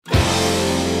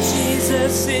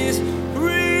Jesus is real.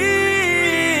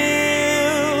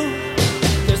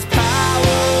 There's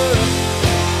power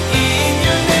in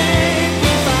your name.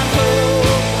 We find hope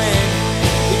when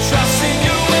we trust in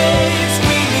your ways.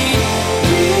 We need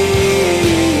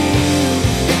real.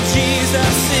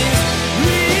 Jesus is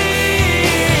real.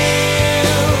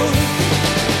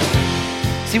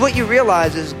 See, what you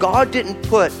realize is God didn't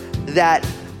put that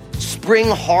spring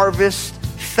harvest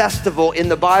festival in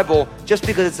the Bible just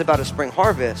because it's about a spring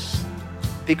harvest,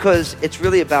 because it's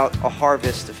really about a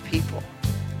harvest of people.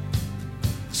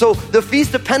 So the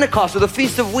Feast of Pentecost or the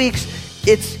Feast of Weeks,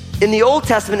 it's in the Old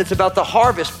Testament, it's about the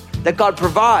harvest that God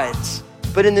provides.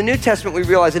 But in the New Testament, we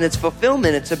realize in its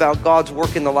fulfillment, it's about God's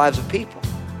work in the lives of people.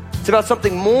 It's about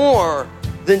something more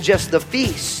than just the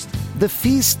feast. The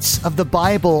feasts of the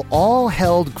Bible all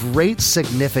held great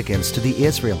significance to the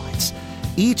Israelites.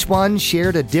 Each one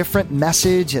shared a different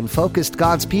message and focused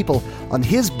God's people on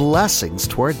His blessings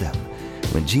toward them.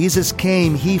 When Jesus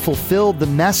came, He fulfilled the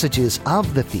messages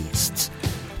of the feasts.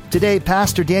 Today,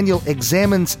 Pastor Daniel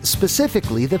examines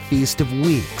specifically the Feast of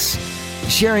Weeks,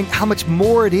 sharing how much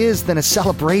more it is than a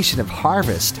celebration of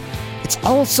harvest. It's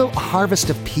also a harvest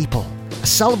of people, a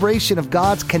celebration of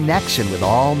God's connection with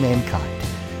all mankind.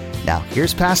 Now,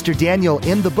 here's Pastor Daniel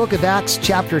in the book of Acts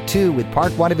chapter 2 with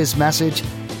part 1 of his message,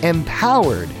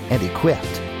 Empowered and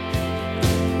Equipped.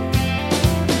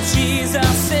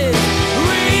 Jesus is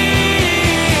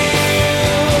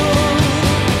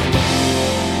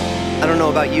I don't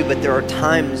know about you, but there are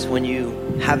times when you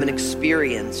have an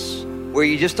experience where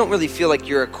you just don't really feel like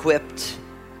you're equipped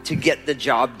to get the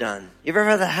job done. You ever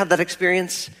have that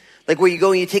experience? Like where you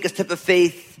go and you take a step of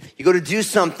faith, you go to do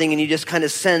something and you just kind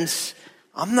of sense,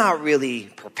 I'm not really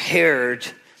prepared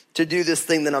to do this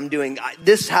thing that I'm doing.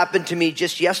 This happened to me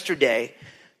just yesterday,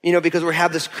 because we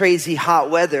have this crazy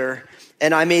hot weather,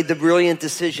 and I made the brilliant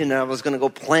decision that I was going to go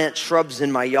plant shrubs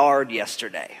in my yard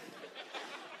yesterday.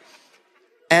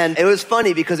 And it was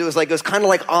funny because it was kind of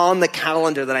like on the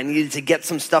calendar that I needed to get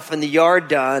some stuff in the yard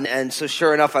done. And so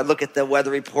sure enough, I look at the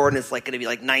weather report and it's going to be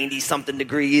 90 something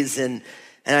degrees. And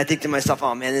I think to myself,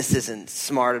 oh man, this isn't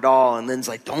smart at all. And Lynn's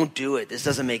like, don't do it. This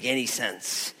doesn't make any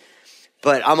sense.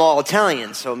 But I'm all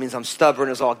Italian, so it means I'm stubborn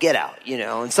as all get out,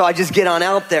 And so I just get on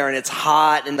out there and it's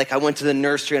hot. And I went to the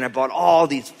nursery and I bought all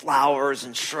these flowers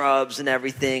and shrubs and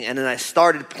everything. And then I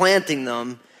started planting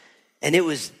them and it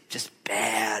was just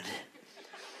bad.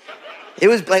 It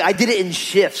was I did it in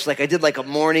shifts. I did a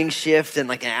morning shift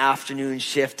and an afternoon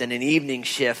shift and an evening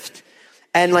shift.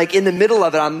 And in the middle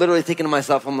of it, I'm literally thinking to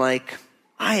myself, I'm like,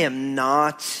 I am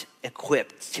not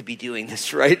equipped to be doing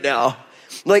this right now.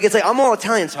 I'm all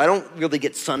Italian, so I don't really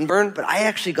get sunburned, but I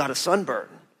actually got a sunburn.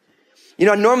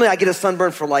 Normally I get a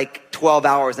sunburn for 12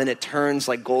 hours and it turns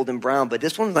golden brown, but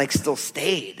this one still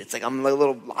stayed. It's I'm a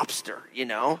little lobster,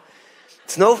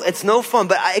 It's no fun,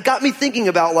 but it got me thinking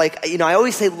about I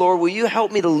always say, Lord, will you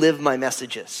help me to live my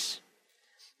messages?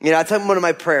 I tell him one of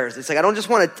my prayers. It's I don't just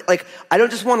want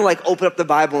to open up the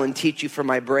Bible and teach you from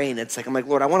my brain. It's I'm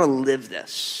Lord, I want to live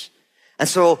this. And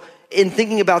so in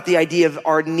thinking about the idea of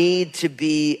our need to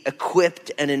be equipped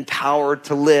and empowered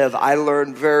to live, I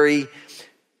learned very,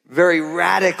 very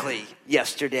radically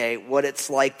yesterday what it's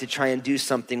like to try and do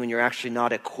something when you're actually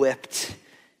not equipped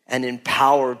and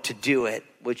empowered to do it,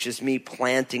 which is me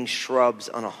planting shrubs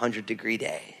on a 100-degree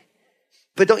day.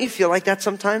 But don't you feel like that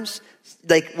sometimes?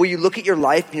 Where you look at your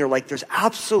life and you're there's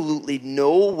absolutely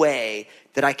no way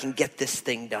that I can get this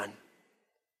thing done.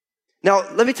 Now,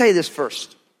 let me tell you this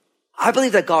first. I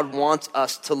believe that God wants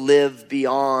us to live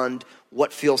beyond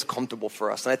what feels comfortable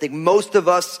for us. And I think most of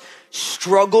us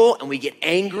struggle and we get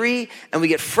angry and we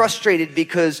get frustrated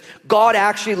because God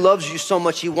actually loves you so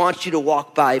much. He wants you to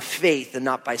walk by faith and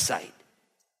not by sight.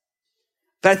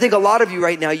 But I think a lot of you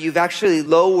right now, you've actually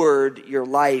lowered your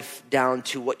life down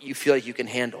to what you feel like you can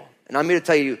handle. And I'm here to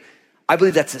tell you, I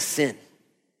believe that's a sin.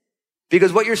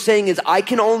 Because what you're saying is, I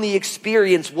can only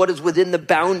experience what is within the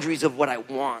boundaries of what I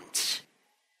want.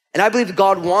 And I believe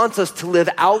God wants us to live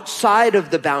outside of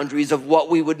the boundaries of what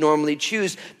we would normally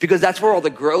choose, because that's where all the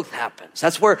growth happens.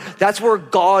 That's where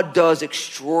God does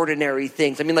extraordinary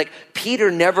things. Peter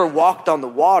never walked on the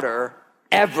water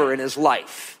ever in his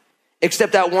life,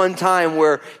 except that one time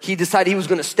where he decided he was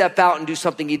going to step out and do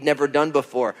something he'd never done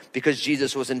before because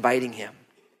Jesus was inviting him,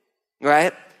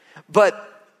 right? But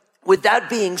with that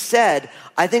being said,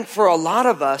 I think for a lot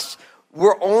of us,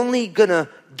 we're only gonna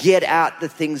get at the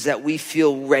things that we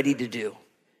feel ready to do.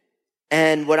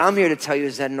 And what I'm here to tell you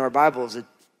is that in our Bibles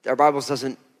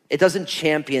doesn't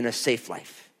champion a safe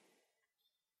life.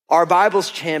 Our Bibles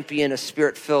champion a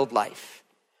spirit-filled life,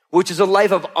 which is a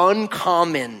life of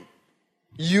uncommon,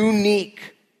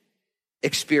 unique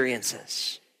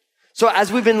experiences. So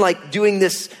as we've been like doing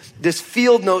this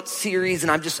field notes series,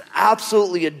 and I'm just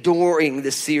absolutely adoring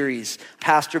this series,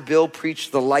 Pastor Bill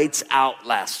preached the lights out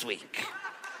last week.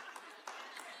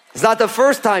 It's not the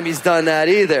first time he's done that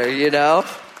either, you know?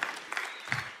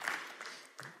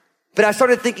 But I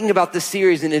started thinking about this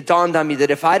series, and it dawned on me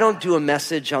that if I don't do a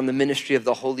message on the ministry of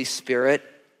the Holy Spirit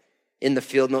in the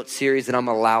Field Notes series, then I'm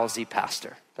a lousy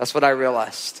pastor. That's what I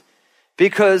realized.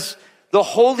 Because the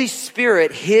Holy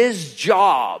Spirit, his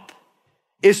job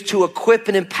is to equip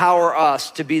and empower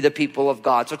us to be the people of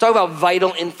God. So talk about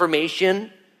vital information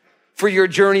for your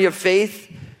journey of faith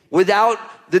without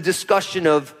the discussion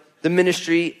of the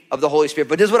ministry of the Holy Spirit.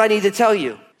 But this is what I need to tell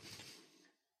you.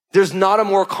 There's not a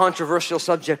more controversial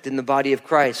subject in the body of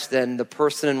Christ than the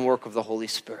person and work of the Holy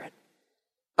Spirit.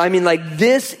 I mean, like,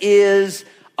 this is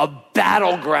a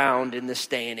battleground in this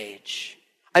day and age.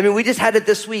 I mean, we just had it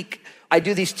this week. I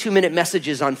do these 2-minute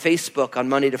messages on Facebook on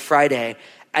Monday to Friday,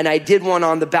 and I did one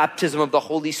on the baptism of the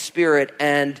Holy Spirit,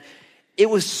 and it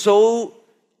was so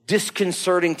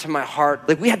disconcerting to my heart.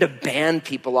 Like, we had to ban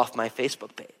people off my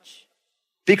Facebook page.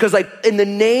 Because, like, in the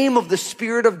name of the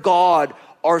Spirit of God,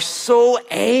 are so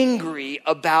angry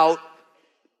about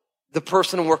the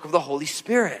person and work of the Holy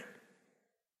Spirit.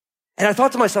 And I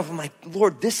thought to myself, I'm like,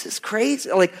 Lord, this is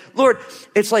crazy. Like, Lord,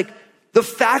 it's like the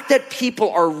fact that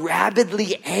people are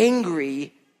rabidly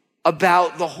angry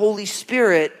about the Holy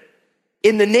Spirit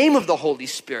in the name of the Holy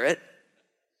Spirit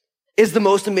is the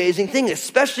most amazing thing,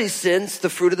 especially since the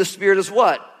fruit of the Spirit is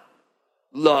what?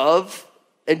 Love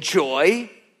and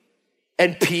joy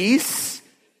and peace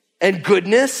and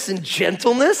goodness and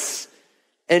gentleness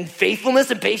and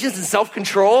faithfulness and patience and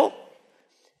self-control.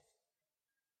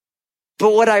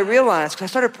 But what I realized, because I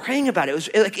started praying about it,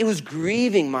 it was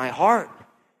grieving my heart.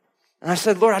 And I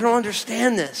said, Lord, I don't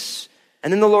understand this.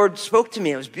 And then the Lord spoke to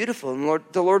me. It was beautiful. And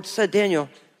the Lord said, Daniel,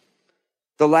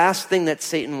 the last thing that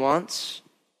Satan wants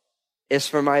is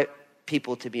for my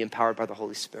people to be empowered by the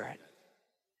Holy Spirit.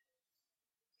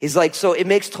 He's like, so it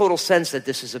makes total sense that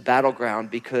this is a battleground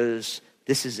because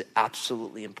this is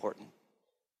absolutely important.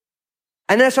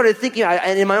 And then I started thinking,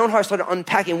 and in my own heart I started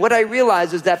unpacking. What I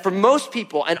realized is that for most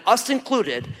people, and us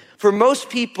included, for most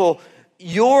people,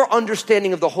 your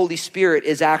understanding of the Holy Spirit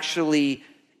is actually,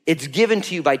 it's given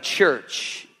to you by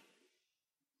church.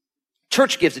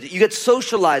 Church gives it. You get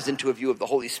socialized into a view of the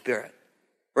Holy Spirit,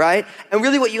 right? And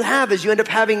really what you have is you end up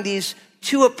having these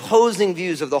two opposing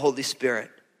views of the Holy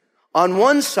Spirit. On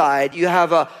one side, you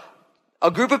have a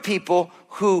group of people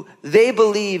who they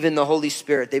believe in the Holy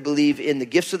Spirit. They believe in the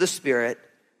gifts of the Spirit,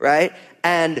 right?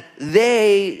 And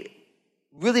they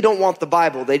really don't want the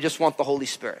Bible. They just want the Holy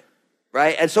Spirit,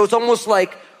 right? And so it's almost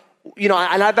like, you know,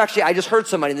 and I just heard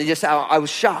somebody, and I was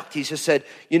shocked. He just said,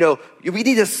 you know, we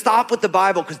need to stop with the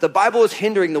Bible because the Bible is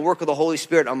hindering the work of the Holy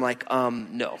Spirit. I'm like,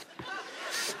 no.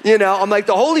 You know, I'm like,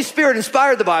 the Holy Spirit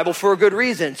inspired the Bible for a good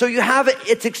reason. So you have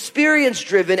it's experience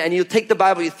driven, and you take the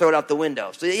Bible, you throw it out the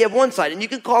window. So you have one side, and you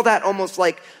can call that almost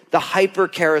like the hyper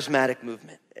charismatic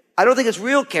movement. I don't think it's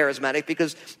real charismatic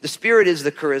because the Spirit is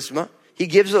the charisma. He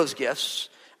gives those gifts.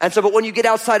 And so, but when you get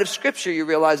outside of Scripture, you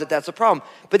realize that that's a problem.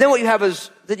 But then what you have is,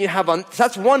 so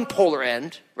that's one polar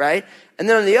end, right? And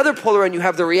then on the other polar end, you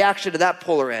have the reaction to that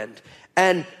polar end.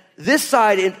 And this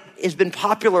side has been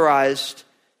popularized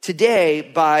today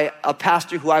by a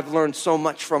pastor who I've learned so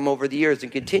much from over the years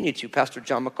and continue to, Pastor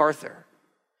John MacArthur,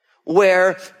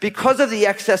 where because of the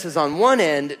excesses on one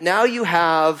end, now you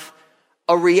have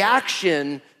a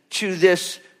reaction to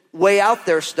this way out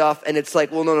there stuff, and it's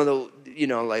like, well, no, you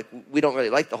know, like, we don't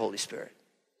really like the Holy Spirit.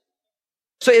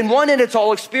 So in one end, it's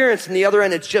all experience, and the other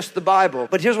end, it's just the Bible.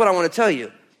 But here's what I want to tell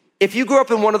you. If you grew up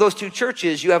in one of those two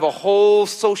churches, you have a whole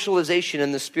socialization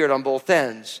in the Spirit on both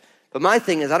ends. But my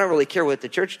thing is, I don't really care what the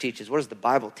church teaches. What does the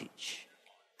Bible teach?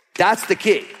 That's the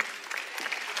key.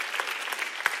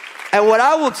 And what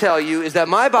I will tell you is that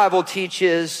my Bible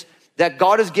teaches that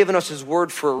God has given us his word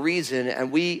for a reason,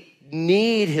 and we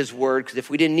need his word, because if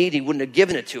we didn't need it, he wouldn't have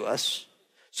given it to us.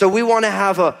 So we want to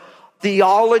have a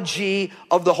theology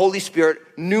of the Holy Spirit.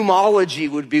 Pneumology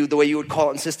would be the way you would call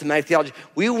it in systematic theology.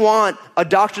 We want a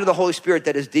doctrine of the Holy Spirit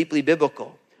that is deeply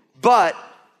biblical. But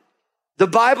the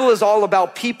Bible is all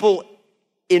about people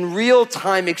in real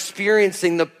time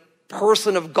experiencing the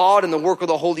person of God and the work of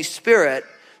the Holy Spirit.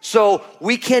 So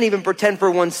we can't even pretend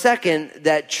for 1 second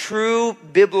that true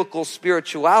biblical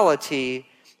spirituality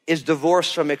is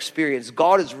divorced from experience.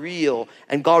 God is real,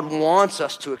 and God wants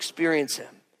us to experience him.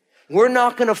 We're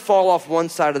not going to fall off one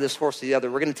side of this horse to the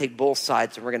other. We're going to take both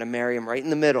sides, and we're going to marry him right in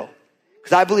the middle,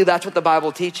 because I believe that's what the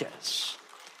Bible teaches.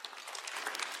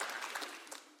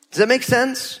 Does that make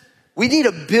sense? We need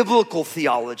a biblical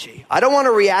theology. I don't want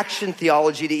a reaction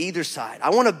theology to either side. I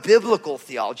want a biblical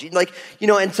theology.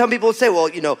 And some people would say, well,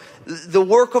 the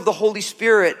work of the Holy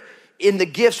Spirit in the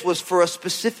gifts was for a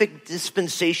specific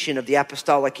dispensation of the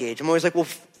apostolic age. I'm always like, well,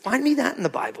 find me that in the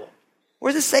Bible.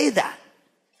 Where does it say that?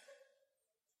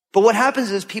 But what happens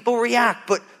is people react.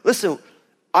 But listen,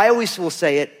 I always will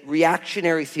say it,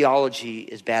 reactionary theology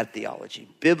is bad theology.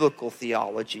 Biblical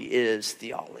theology is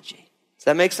theology. Does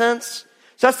that make sense?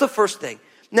 So that's the first thing.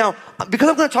 Now, because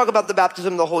I'm going to talk about the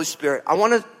baptism of the Holy Spirit, I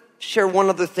want to share one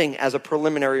other thing as a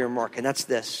preliminary remark, and that's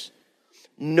this.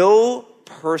 No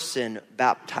person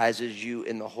baptizes you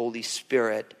in the Holy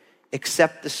Spirit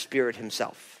except the Spirit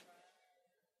himself.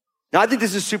 Now, I think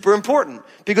this is super important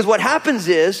because what happens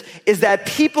is that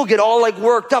people get all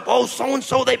worked up. Oh,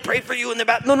 so-and-so, they pray for you in the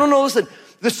baptism. No, listen.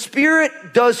 The Spirit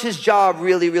does his job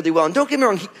really, really well. And don't get me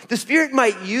wrong, the Spirit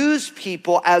might use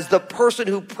people as the person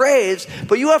who prays,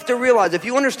 but you have to realize, if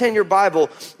you understand your Bible,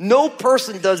 no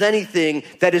person does anything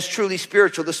that is truly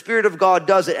spiritual. The Spirit of God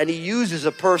does it, and he uses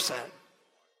a person.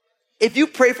 If you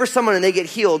pray for someone and they get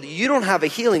healed, you don't have a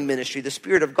healing ministry. The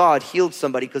Spirit of God healed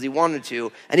somebody because he wanted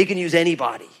to, and he can use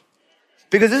anybody.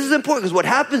 Because this is important, because what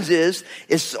happens is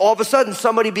all of a sudden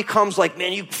somebody becomes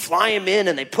man, you fly him in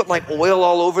and they put oil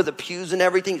all over the pews and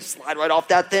everything, you slide right off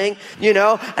that thing,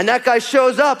 and that guy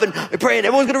shows up and they're praying,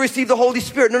 everyone's going to receive the Holy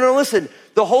Spirit. No, listen,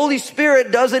 the Holy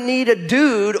Spirit doesn't need a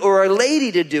dude or a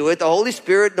lady to do it. The Holy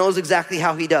Spirit knows exactly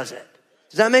how he does it.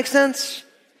 Does that make sense?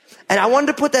 And I wanted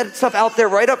to put that stuff out there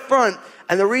right up front.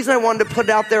 And the reason I wanted to put it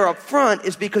out there up front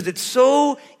is because it's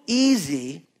so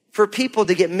easy for people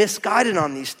to get misguided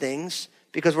on these things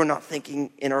because we're not thinking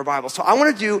in our Bible. So I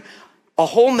want to do a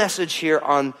whole message here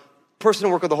on person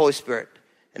and work of the Holy Spirit.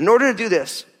 And in order to do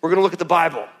this, we're going to look at the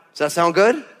Bible. Does that sound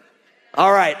good?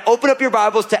 All right. Open up your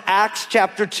Bibles to Acts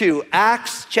chapter 2.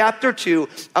 Acts chapter 2.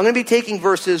 I'm going to be taking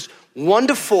verses 1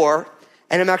 to 4,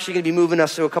 and I'm actually going to be moving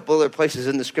us to a couple other places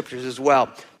in the scriptures as well.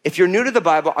 If you're new to the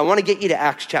Bible, I want to get you to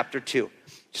Acts chapter 2.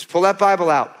 Just pull that Bible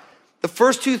out. The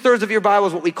first 2/3 of your Bible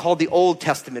is what we call the Old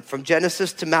Testament, from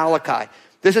Genesis to Malachi.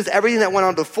 This is everything that went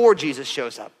on before Jesus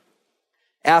shows up.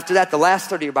 After that, the last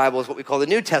third of your Bible is what we call the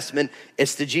New Testament.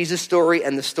 It's the Jesus story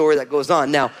and the story that goes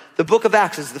on. Now, the book of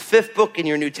Acts is the 5th book in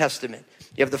your New Testament.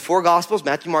 You have the 4 Gospels,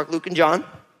 Matthew, Mark, Luke, and John.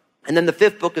 And then the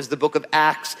 5th book is the book of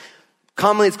Acts.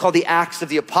 Commonly, it's called the Acts of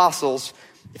the Apostles.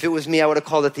 If it was me, I would have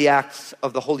called it the Acts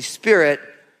of the Holy Spirit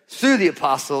through the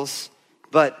apostles,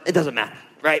 but it doesn't matter,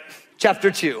 right? Chapter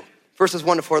 2, verses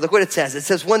 1 to 4. Look what it says. It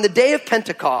says, when the day of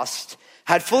Pentecost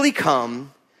had fully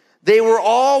come, they were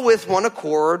all with one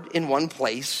accord in one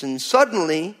place, and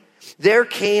suddenly there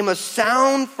came a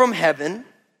sound from heaven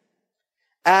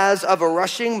as of a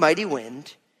rushing mighty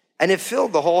wind, and it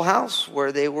filled the whole house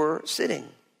where they were sitting.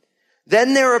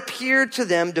 Then there appeared to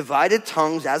them divided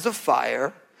tongues as of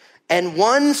fire, and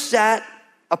one sat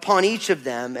upon each of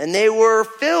them, and they were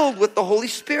filled with the Holy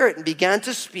Spirit and began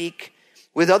to speak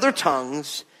with other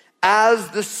tongues as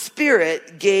the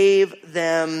Spirit gave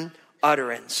them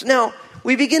utterance. Now,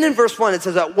 we begin in verse 1. It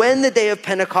says that when the day of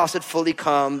Pentecost had fully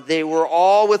come, they were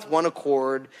all with one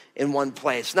accord in one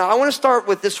place. Now, I want to start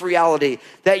with this reality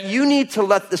that you need to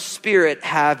let the Spirit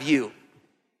have you.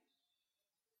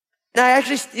 Now, I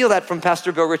actually steal that from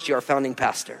Pastor Bill Ritchie, our founding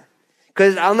pastor.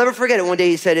 Because I'll never forget it. One day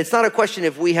he said, it's not a question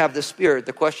if we have the Spirit.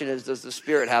 The question is, does the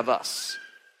Spirit have us?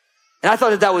 And I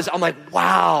thought I'm like,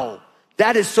 wow,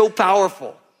 that is so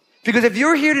powerful. Because if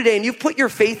you're here today and you've put your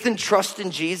faith and trust in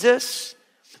Jesus,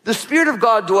 the Spirit of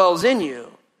God dwells in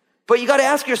you. But you got to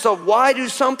ask yourself, why do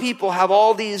some people have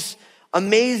all these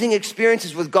amazing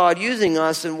experiences with God using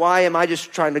us, and why am I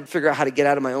just trying to figure out how to get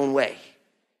out of my own way?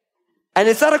 And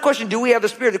it's not a question, do we have the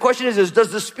Spirit? The question is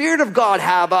does the Spirit of God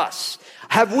have us?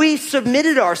 Have we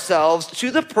submitted ourselves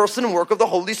to the person and work of the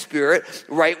Holy Spirit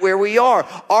right where we are?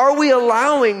 Are we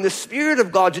allowing the Spirit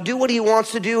of God to do what he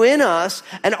wants to do in us?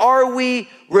 And are we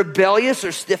rebellious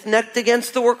or stiff-necked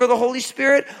against the work of the Holy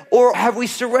Spirit? Or have we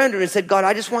surrendered and said, God,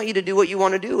 I just want you to do what you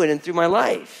want to do in and through my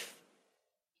life?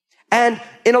 And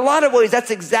in a lot of ways,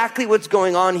 that's exactly what's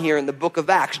going on here in the book of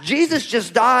Acts. Jesus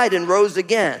just died and rose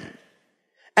again.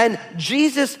 And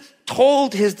Jesus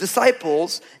told his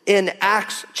disciples in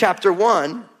Acts chapter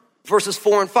 1, verses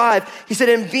 4 and 5, he said,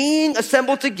 in being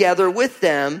assembled together with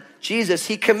them, Jesus,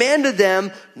 he commanded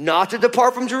them not to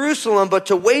depart from Jerusalem, but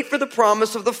to wait for the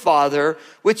promise of the Father,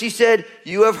 which he said,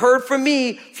 you have heard from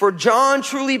me, for John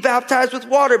truly baptized with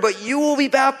water, but you will be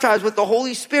baptized with the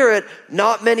Holy Spirit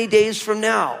not many days from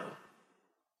now.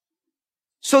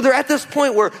 So they're at this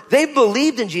point where they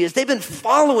believed in Jesus. They've been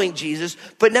following Jesus.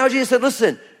 But now Jesus said,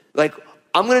 listen,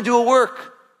 I'm going to do a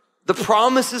work. The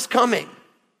promise is coming.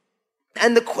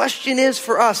 And the question is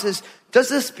for us is, does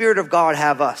the Spirit of God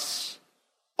have us?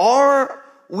 Are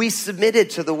we submitted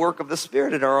to the work of the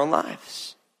Spirit in our own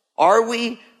lives? Are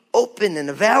we open and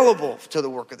available to the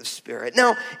work of the Spirit?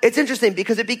 Now, it's interesting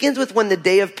because it begins with when the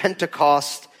day of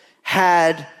Pentecost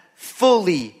had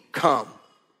fully come.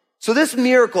 So this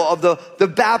miracle of the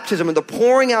baptism and the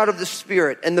pouring out of the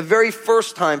Spirit and the very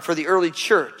first time for the early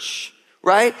church,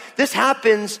 right? This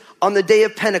happens on the day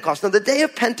of Pentecost. Now, the day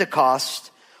of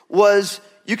Pentecost was,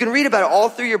 you can read about it all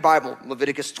through your Bible,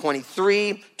 Leviticus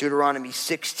 23, Deuteronomy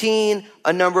 16,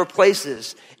 a number of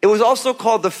places. It was also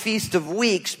called the Feast of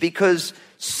Weeks because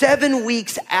 7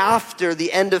 weeks after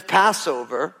the end of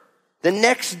Passover, the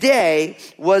next day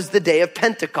was the day of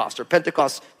Pentecost, or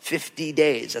Pentecost 50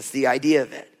 days. That's the idea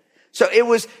of it. So it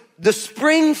was the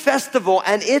spring festival,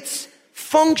 and its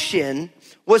function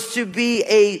was to be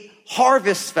a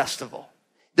harvest festival.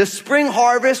 The spring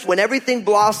harvest, when everything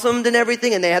blossomed and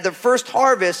everything, and they had their first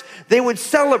harvest, they would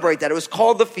celebrate that. It was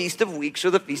called the Feast of Weeks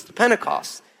or the Feast of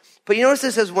Pentecost. But you notice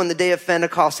it says when the day of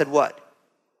Pentecost had what?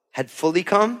 Had fully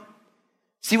come?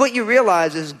 See, what you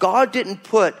realize is God didn't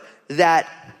put that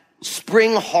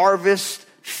spring harvest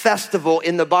festival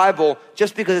in the Bible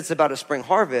just because it's about a spring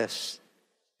harvest,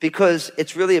 because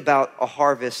it's really about a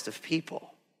harvest of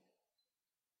people.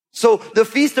 So the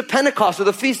Feast of Pentecost or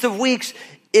the Feast of Weeks,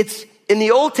 it's in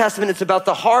the Old Testament, it's about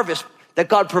the harvest that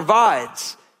God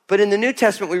provides. But in the New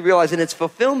Testament, we realize in its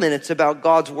fulfillment, it's about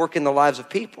God's work in the lives of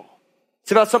people.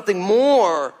 It's about something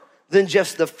more than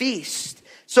just the feast.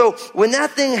 So when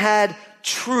that thing had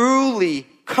truly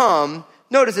come,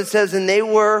 notice it says, and they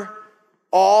were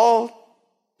all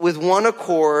with one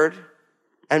accord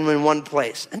and in one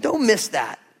place. And don't miss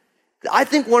that. I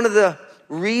think one of the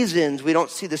reasons we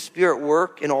don't see the Spirit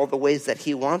work in all the ways that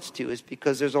he wants to is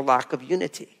because there's a lack of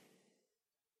unity.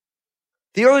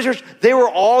 The early church, they were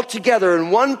all together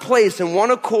in one place, in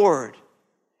one accord.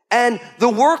 And the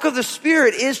work of the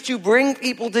Spirit is to bring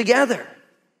people together.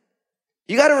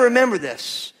 You got to remember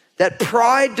this, that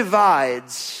pride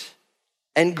divides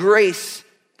and grace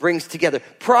brings together.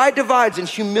 Pride divides and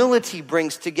humility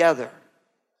brings together.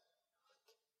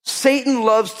 Satan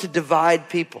loves to divide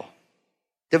people.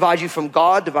 Divide you from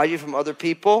God, divide you from other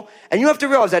people. And you have to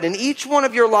realize that in each one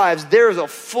of your lives, there is a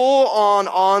full-on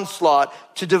onslaught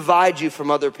to divide you from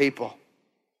other people.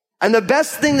 And the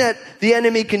best thing that the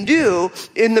enemy can do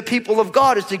in the people of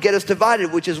God is to get us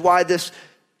divided, which is why this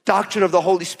doctrine of the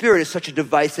Holy Spirit is such a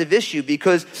divisive issue.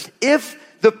 Because if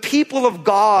the people of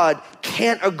God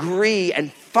can't agree and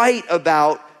fight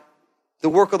about the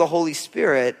work of the Holy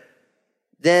Spirit,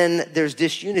 then there's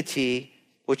disunity,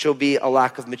 which will be a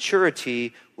lack of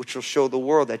maturity, which will show the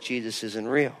world that Jesus isn't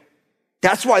real.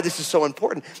 That's why this is so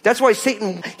important. That's why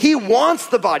Satan, he wants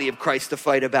the body of Christ to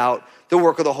fight about the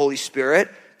work of the Holy Spirit,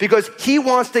 because he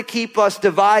wants to keep us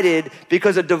divided,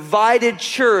 because a divided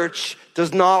church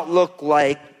does not look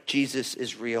like Jesus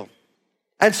is real.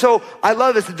 And so I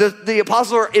love this. The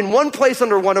apostles are in one place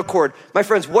under one accord. My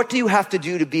friends, what do you have to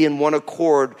do to be in one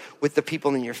accord with the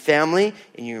people in your family,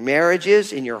 in your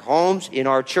marriages, in your homes, in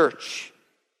our church?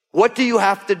 What do you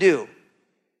have to do?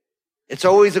 It's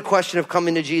always a question of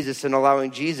coming to Jesus and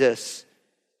allowing Jesus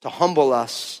to humble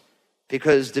us,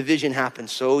 because division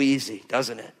happens so easy,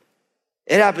 doesn't it?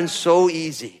 It happens so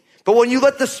easy. But when you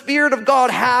let the Spirit of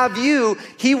God have you,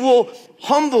 he will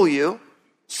humble you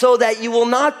so that you will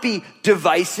not be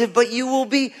divisive, but you will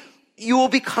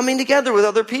be coming together with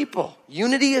other people.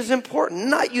 Unity is important.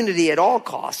 Not unity at all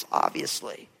costs,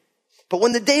 obviously. But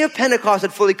when the day of Pentecost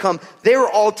had fully come, they were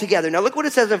all together. Now look what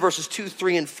it says in verses 2,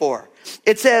 3, and 4.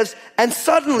 It says, and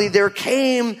suddenly there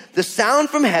came the sound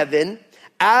from heaven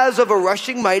as of a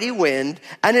rushing mighty wind,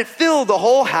 and it filled the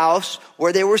whole house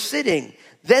where they were sitting.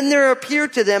 Then there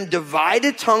appeared to them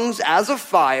divided tongues as of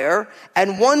fire,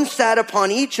 and one sat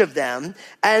upon each of them,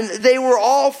 and they were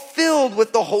all filled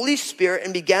with the Holy Spirit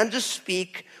and began to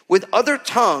speak with other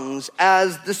tongues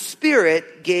as the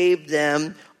Spirit gave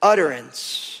them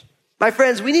utterance. My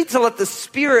friends, we need to let the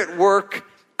Spirit work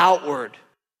outward.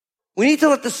 We need to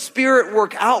let the Spirit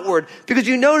work outward, because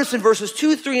you notice in verses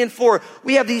 2, 3, and 4,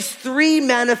 we have these three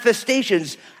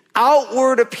manifestations,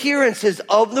 outward appearances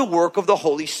of the work of the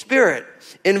Holy Spirit.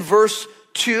 In verse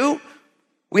 2,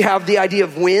 we have the idea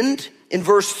of wind. In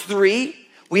verse 3,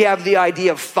 we have the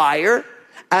idea of fire.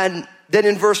 And then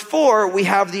in verse 4, we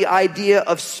have the idea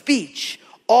of speech.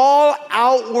 All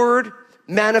outward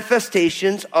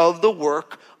manifestations of the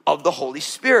work of the Holy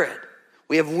Spirit.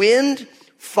 We have wind,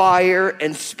 fire,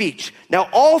 and speech. Now,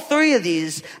 all three of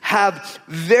these have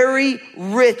very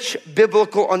rich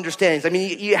biblical understandings. I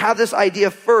mean, you have this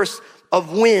idea first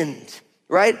of wind,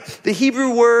 right? The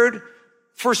Hebrew word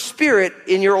for spirit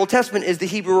in your Old Testament is the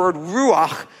Hebrew word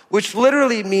ruach, which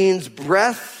literally means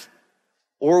breath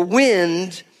or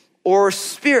wind or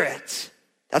spirit.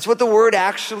 That's what the word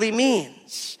actually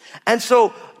means. And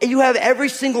so you have every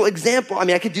single example. I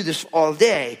mean, I could do this all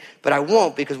day, but I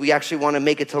won't because we actually want to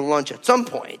make it to lunch at some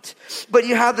point. But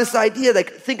you have this idea,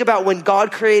 like, think about when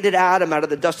God created Adam out of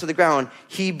the dust of the ground,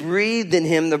 he breathed in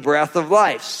him the breath of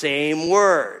life. Same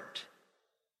word.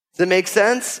 Does that make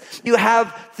sense? You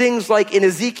have things like in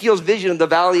Ezekiel's vision of the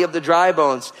valley of the dry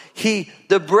bones.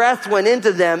 The breath went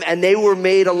into them and they were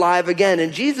made alive again.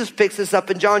 And Jesus picks this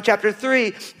up in John chapter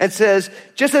 3 and says,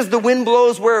 just as the wind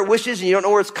blows where it wishes and you don't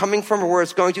know where it's coming from or where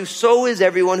it's going to, so is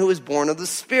everyone who is born of the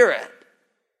Spirit.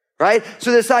 Right?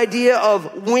 So this idea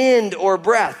of wind or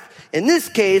breath. In this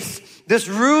case, this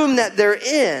room that they're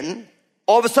in,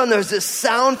 all of a sudden there's this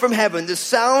sound from heaven, the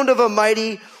sound of a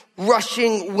mighty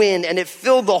rushing wind, and it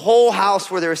filled the whole house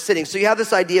where they were sitting. So you have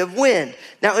this idea of wind.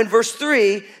 Now in verse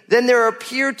 3, then there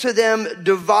appeared to them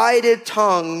divided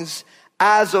tongues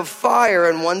as of fire,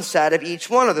 and one sat of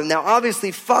each one of them. Now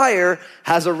obviously fire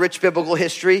has a rich biblical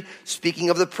history.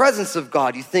 Speaking of the presence of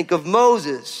God, you think of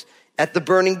Moses at the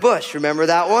burning bush. Remember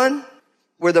that one?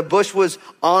 Where the bush was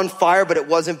on fire, but it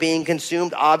wasn't being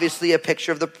consumed. Obviously a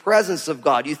picture of the presence of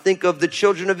God. You think of the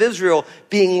children of Israel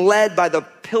being led by the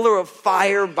pillar of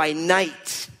fire by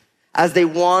night as they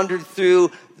wandered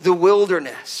through the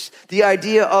wilderness. The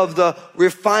idea of the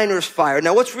refiner's fire.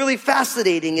 Now what's really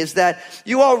fascinating is that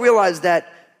you all realize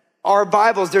that our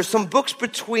Bibles, there's some books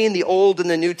between the Old and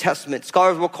the New Testament.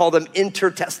 Scholars will call them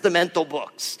intertestamental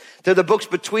books. They're the books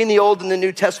between the Old and the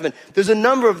New Testament. There's a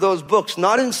number of those books,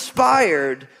 not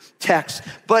inspired texts,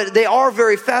 but they are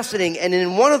very fascinating. And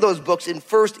in one of those books, in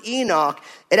 1st Enoch,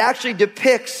 it actually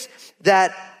depicts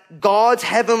that God's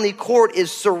heavenly court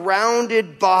is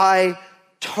surrounded by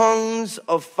tongues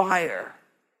of fire.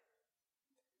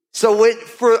 So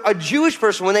for a Jewish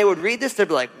person, when they would read this, they'd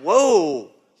be like, whoa,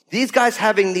 these guys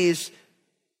having these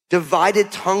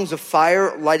divided tongues of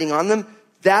fire lighting on them,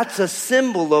 that's a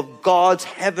symbol of God's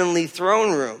heavenly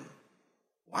throne room.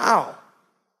 Wow.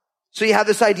 So you have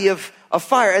this idea of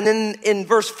fire. And then in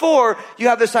verse 4, you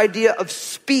have this idea of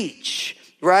speech,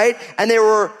 right? And they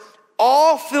were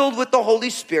all filled with the Holy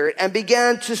Spirit and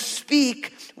began to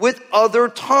speak with other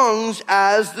tongues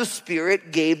as the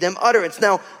Spirit gave them utterance.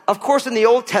 Now, of course, in the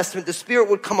Old Testament, the Spirit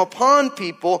would come upon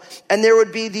people and there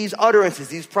would be these utterances,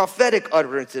 these prophetic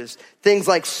utterances. Things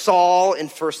like Saul in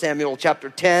 1 Samuel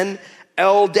chapter 10,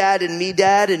 Eldad and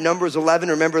Medad in Numbers 11.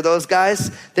 Remember those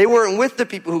guys? They weren't with the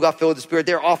people who got filled with the Spirit.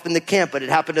 They're off in the camp, but it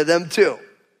happened to them too.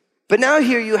 But now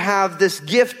here you have this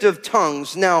gift of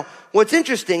tongues. Now, what's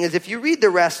interesting is if you read the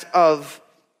rest of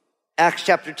Acts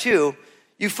chapter 2,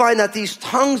 you find that these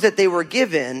tongues that they were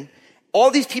given, all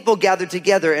these people gathered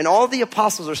together and all the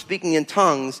apostles are speaking in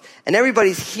tongues and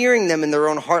everybody's hearing them in their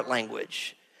own heart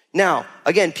language. Now,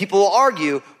 again, people will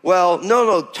argue, well,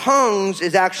 no, tongues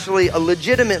is actually a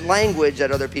legitimate language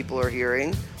that other people are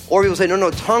hearing. Or people say, no,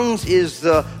 tongues is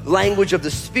the language of the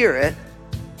Spirit,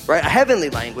 right? A heavenly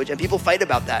language, and people fight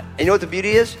about that. And you know what the beauty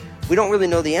is? We don't really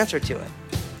know the answer to it.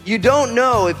 You don't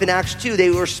know if in Acts 2 they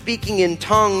were speaking in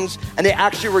tongues and they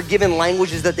actually were given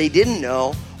languages that they didn't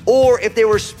know, or if they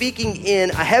were speaking in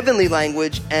a heavenly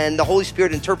language and the Holy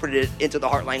Spirit interpreted it into the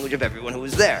heart language of everyone who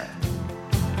was there.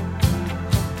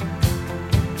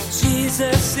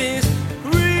 Jesus is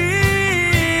real.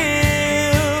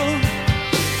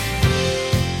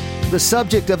 The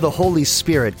subject of the Holy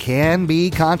Spirit can be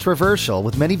controversial,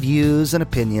 with many views and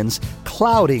opinions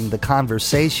clouding the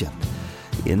conversation.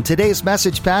 In today's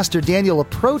message, Pastor Daniel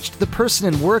approached the person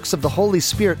and works of the Holy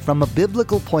Spirit from a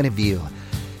biblical point of view.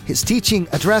 His teaching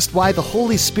addressed why the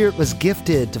Holy Spirit was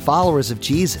gifted to followers of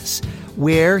Jesus,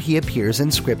 where he appears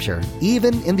in Scripture,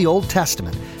 even in the Old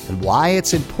Testament, and why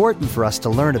it's important for us to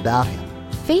learn about him.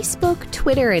 Facebook,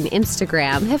 Twitter, and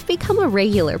Instagram have become a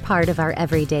regular part of our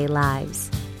everyday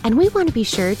lives. And we want to be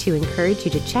sure to encourage you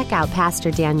to check out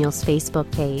Pastor Daniel's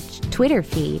Facebook page, Twitter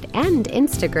feed, and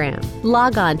Instagram.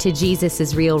 Log on to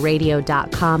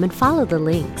JesusIsRealRadio.com and follow the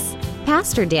links.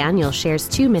 Pastor Daniel shares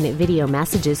 2-minute video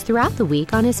messages throughout the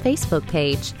week on his Facebook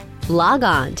page. Log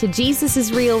on to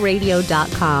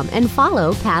JesusIsRealRadio.com and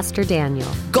follow Pastor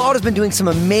Daniel. God has been doing some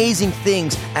amazing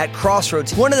things at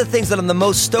Crossroads. One of the things that I'm the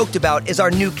most stoked about is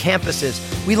our new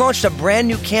campuses. We launched a brand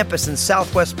new campus in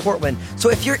Southwest Portland.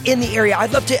 So if you're in the area,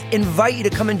 I'd love to invite you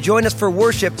to come and join us for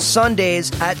worship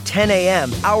Sundays at 10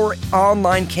 a.m. Our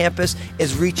online campus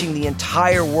is reaching the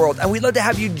entire world. And we'd love to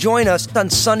have you join us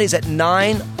on Sundays at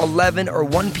 9, 11, or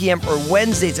 1 p.m. or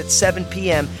Wednesdays at 7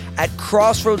 p.m. at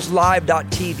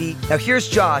crossroadslive.tv. Now here's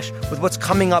Josh with what's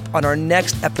coming up on our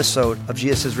next episode of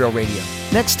Jesus is Real Radio.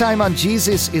 Next time on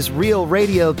Jesus is Real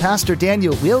Radio, Pastor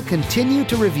Daniel will continue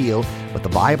to reveal what the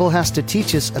Bible has to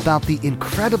teach us about the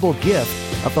incredible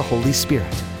gift of the Holy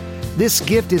Spirit. This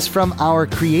gift is from our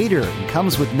Creator and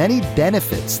comes with many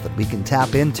benefits that we can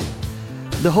tap into.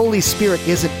 The Holy Spirit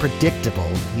isn't predictable.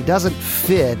 He doesn't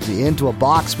fit into a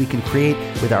box we can create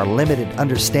with our limited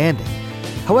understanding.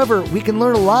 However, we can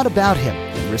learn a lot about Him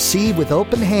and receive with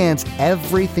open hands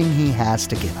everything He has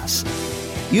to give us.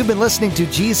 You've been listening to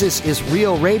Jesus is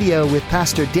Real Radio with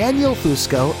Pastor Daniel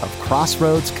Fusco of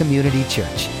Crossroads Community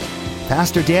Church.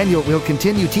 Pastor Daniel will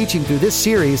continue teaching through this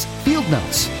series, Field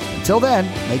Notes. Until then,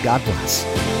 may God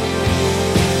bless.